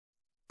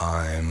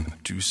I'm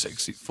too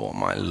sexy for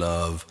my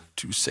love,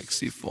 too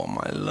sexy for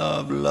my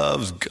love,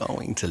 love's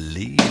going to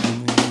leave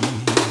me.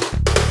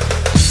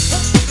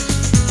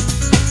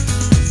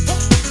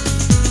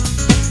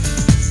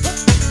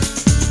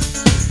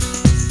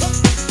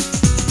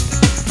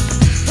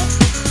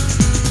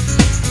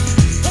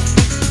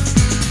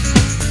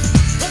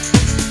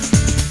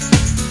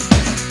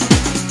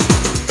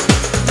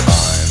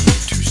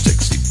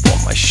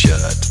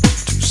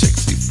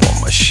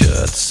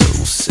 So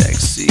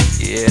sexy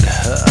it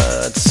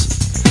hurts,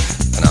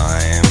 and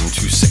I'm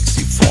too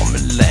sexy for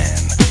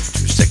Milan,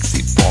 too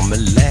sexy for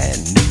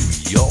Milan, New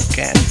York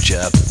and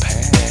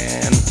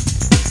Japan.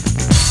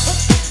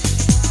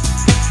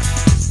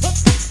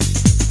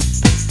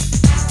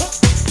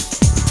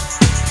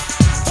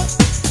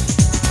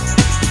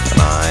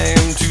 And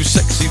I'm too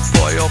sexy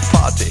for your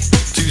party,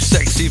 too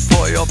sexy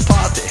for your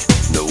party,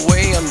 no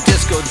way I'm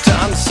disco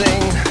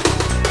dancing.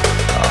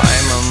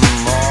 I'm a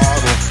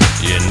model,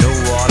 you know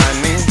what I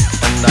mean,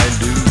 and I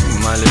do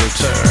my little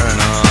turn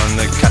on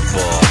the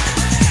catwalk.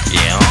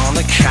 Yeah, on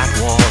the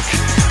catwalk,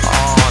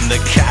 on the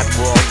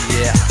catwalk.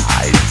 Yeah,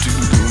 I do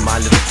my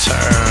little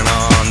turn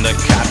on the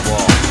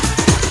catwalk.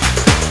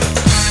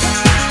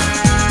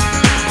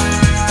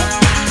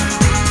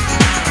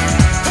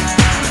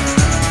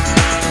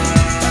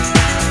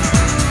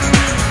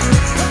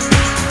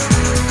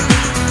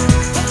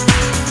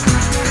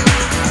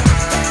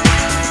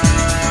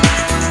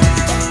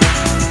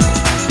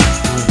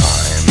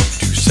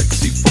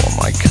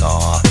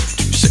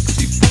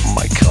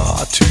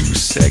 Too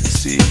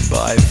sexy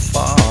by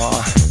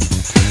far,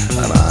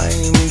 and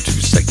I'm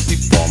too sexy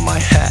for my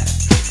hat,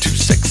 too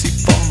sexy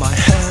for my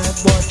hat.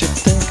 What you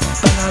think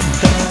about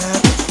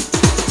that?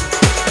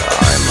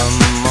 I'm a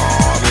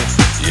model,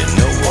 you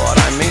know what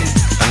I mean,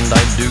 and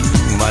I do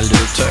my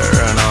little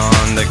turn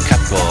on the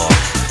catwalk.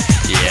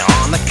 Yeah,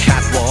 on the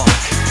catwalk,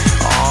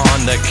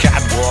 on the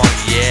catwalk.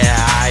 Yeah,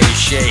 I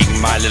shake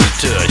my little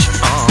tush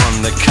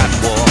on the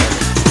catwalk.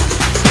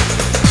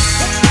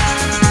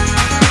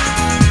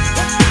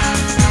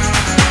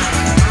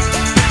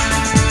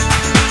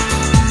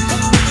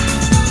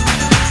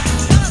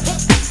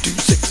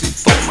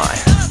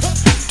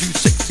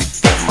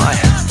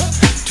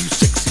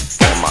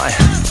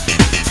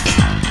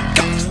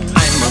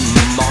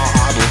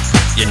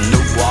 You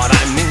know what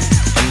I mean,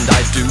 and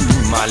I do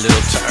my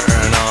little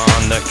turn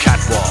on the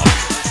catwalk.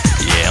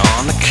 Yeah,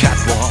 on the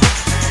catwalk.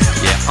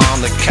 Yeah,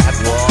 on the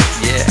catwalk.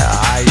 Yeah,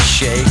 I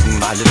shake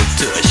my little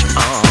tush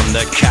on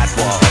the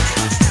catwalk.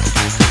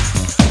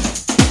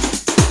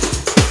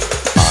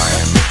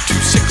 I'm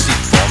too sexy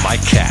for my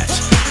cat,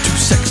 too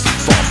sexy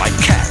for my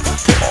cat.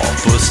 Poor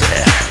pussy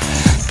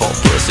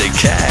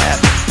cat.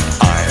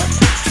 I'm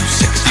too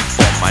sexy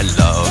for my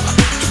love,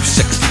 too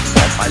sexy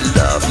for my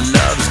love.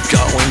 Love's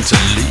going to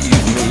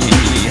leave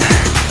me,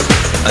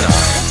 and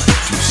I'm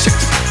too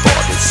sexy for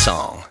this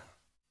song.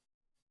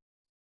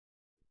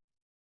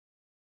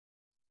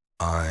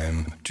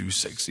 I'm too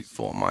sexy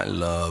for my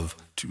love,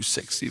 too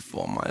sexy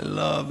for my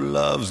love.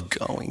 Love's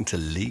going to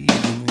leave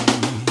me.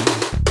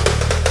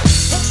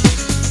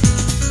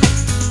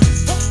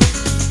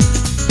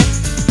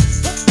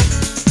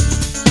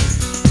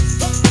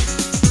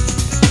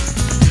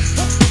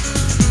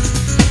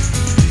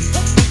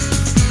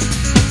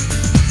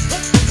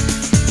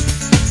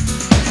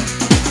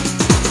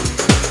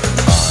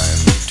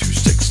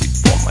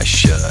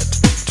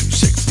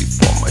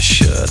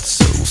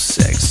 So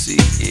sexy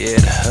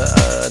it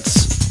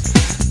hurts,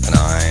 and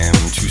I'm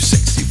too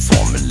sexy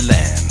for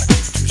Milan,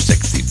 too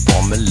sexy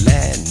for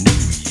Milan,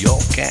 New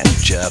York and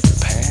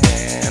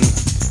Japan.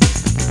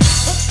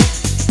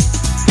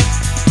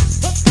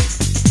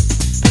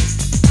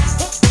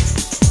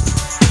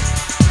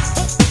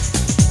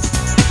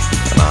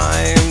 And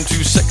I'm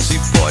too sexy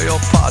for your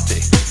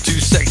party, too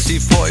sexy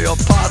for your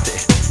party,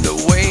 no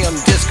way I'm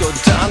disco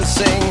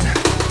dancing.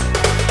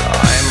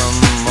 I'm a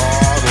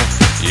model,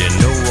 you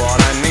know what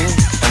I mean,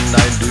 and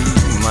I do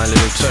my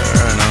little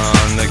turn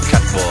on the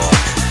catwalk.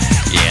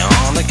 Yeah,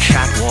 on the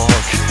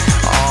catwalk,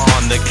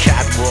 on the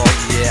catwalk.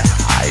 Yeah,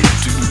 I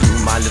do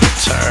my little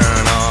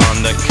turn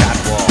on the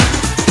catwalk.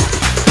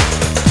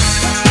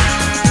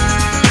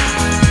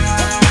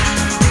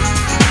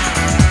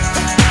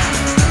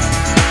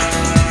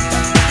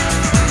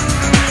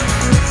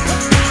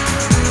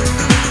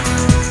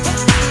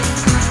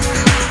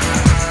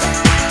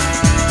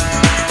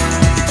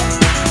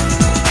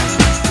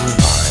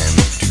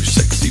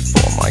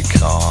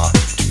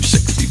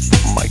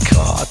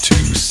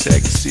 Too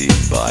sexy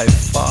by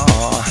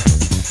far,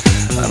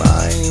 and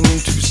I'm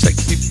too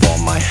sexy for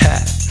my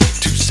hat,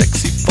 too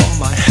sexy for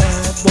my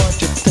hat. What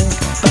you think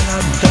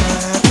about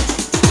that?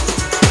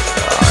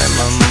 I'm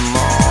a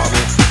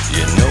model,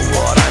 you know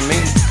what I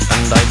mean,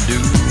 and I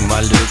do my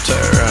little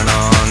turn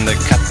on the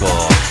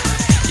catwalk.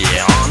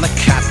 Yeah, on the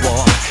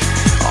catwalk,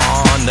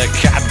 on the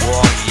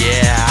catwalk.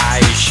 Yeah,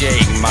 I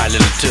shake my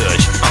little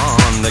tush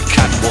on the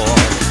catwalk.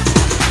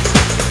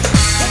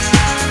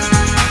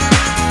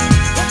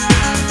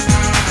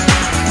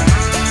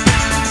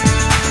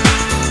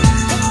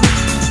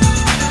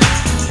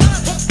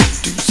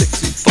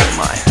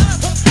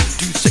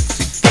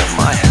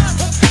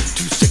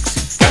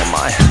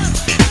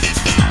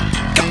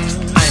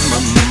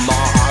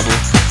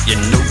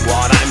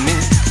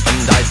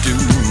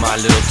 my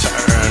little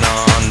turn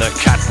on the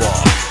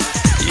catwalk.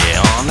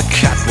 Yeah, on the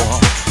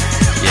catwalk.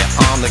 Yeah,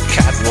 on the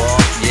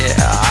catwalk. Yeah,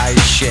 I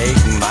shake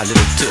my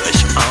little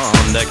tush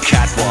on the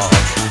catwalk.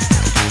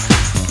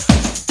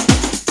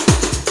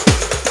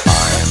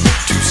 I'm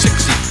too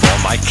sexy for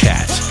my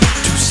cat.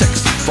 Too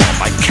sexy for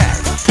my cat.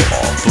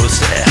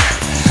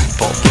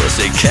 Poor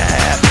pussy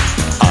cat.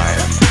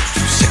 I'm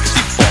too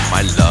sexy for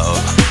my love.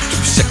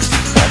 Too sexy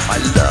for my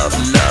love.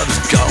 Love's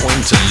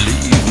going to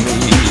leave